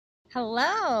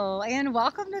Hello and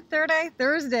welcome to Third Eye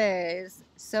Thursdays.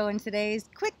 So in today's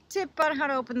quick tip on how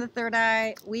to open the third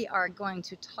eye, we are going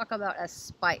to talk about a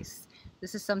spice.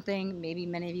 This is something maybe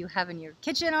many of you have in your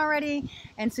kitchen already,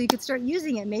 and so you could start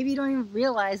using it. Maybe you don't even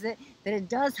realize it, that it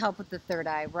does help with the third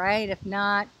eye, right? If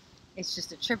not, it's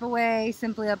just a trip away,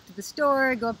 simply up to the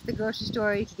store, go up to the grocery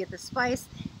store, you can get the spice,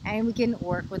 and we can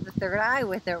work with the third eye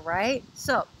with it, right?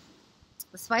 So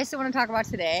the spice I want to talk about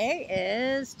today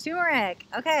is turmeric.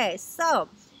 Okay, so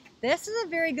this is a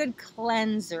very good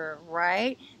cleanser,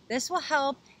 right? This will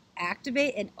help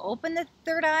activate and open the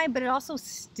third eye, but it also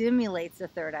stimulates the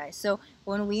third eye. So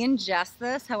when we ingest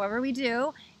this, however we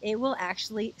do, it will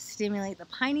actually stimulate the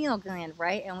pineal gland,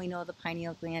 right? And we know the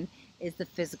pineal gland is the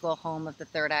physical home of the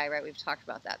third eye, right? We've talked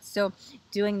about that. So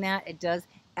doing that, it does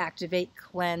activate,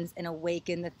 cleanse, and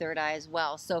awaken the third eye as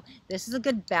well. So this is a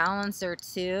good balancer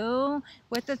too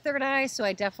with the third eye. So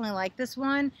I definitely like this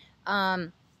one.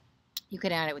 You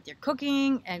can add it with your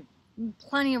cooking and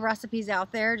plenty of recipes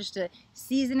out there just to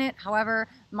season it. However,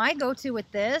 my go-to with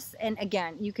this, and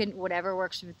again, you can, whatever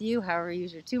works with you, however you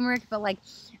use your turmeric, but like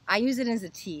I use it as a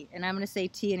tea, and I'm going to say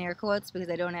tea in air quotes because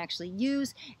I don't actually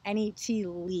use any tea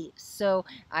leaves. So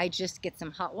I just get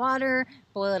some hot water,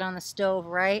 boil it on the stove,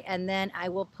 right? And then I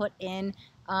will put in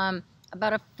about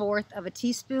 1/4 of a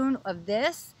teaspoon of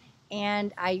this,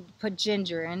 and I put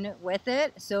ginger in with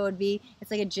it. So it's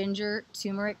like a ginger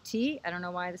turmeric tea. I don't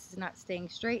know why this is not staying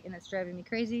straight and it's driving me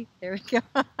crazy. There we go.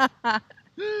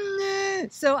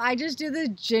 So I just do the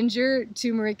ginger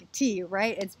turmeric tea,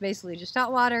 right? It's basically just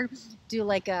hot water. Do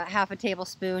like a 1/2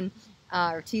 tablespoon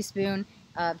or teaspoon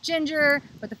of ginger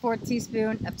with 1/4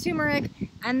 teaspoon of turmeric.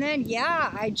 And then,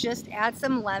 yeah, I just add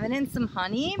some lemon and some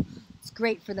honey. It's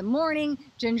great for the morning.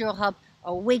 Ginger will help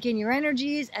awaken your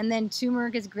energies, and then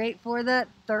turmeric is great for the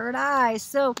third eye.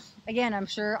 So again, I'm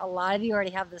sure a lot of you already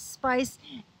have this spice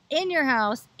in your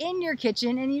house, in your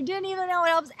kitchen, and you didn't even know it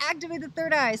helps activate the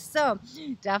third eye. So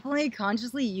definitely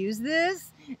consciously use this,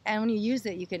 and when you use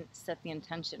it, you can set the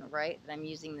intention, right, that I'm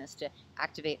using this to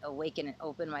activate, awaken, and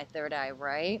open my third eye,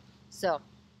 right? So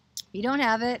if you don't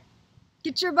have it,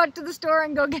 get your butt to the store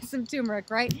and go get some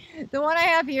turmeric, right? The one I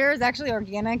have here is actually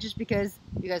organic, just because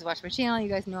you guys watch my channel, you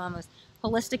guys know I'm as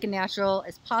holistic and natural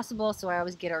as possible, so I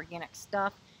always get organic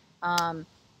stuff. I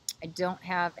don't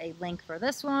have a link for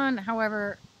this one.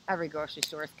 However, every grocery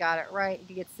store's got it, right? You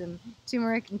can get some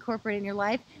turmeric, incorporate it in your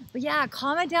life. But yeah,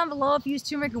 comment down below if you use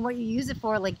turmeric and what you use it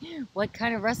for. Like, what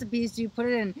kind of recipes do you put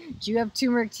it in? Do you have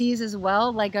turmeric teas as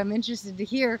well? Like, I'm interested to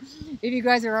hear if you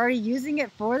guys are already using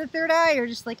it for the third eye, or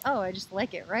just like, oh, I just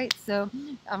like it, right? So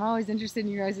I'm always interested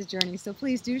in your guys' journey. So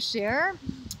please do share.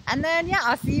 And then, yeah,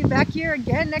 I'll see you back here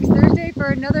again next Thursday for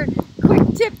another quick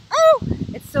tip. Oh,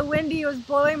 it's so windy. It was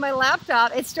blowing my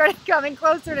laptop. It started coming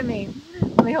closer to me.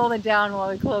 Let me hold it down while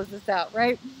we close this out,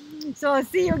 right? So I'll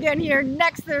see you again here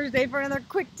next Thursday for another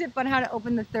quick tip on how to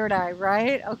open the third eye,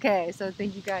 right? Okay, so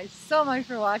thank you guys so much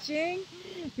for watching.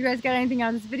 If you guys got anything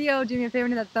out of this video, do me a favor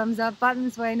and hit that thumbs up button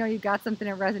so I know you got something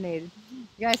that resonated. If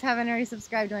you guys haven't already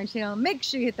subscribed to my channel, make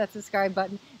sure you hit that subscribe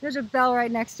button. There's a bell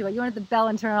right next to it. You want to hit the bell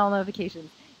and turn on all notifications,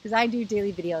 because I do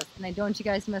daily videos and I don't want you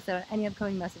guys to miss out on any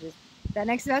upcoming messages. That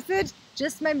next message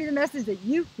just might be the message that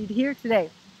you need to hear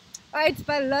today. All right,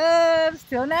 my loves,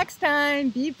 till next time,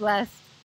 be blessed.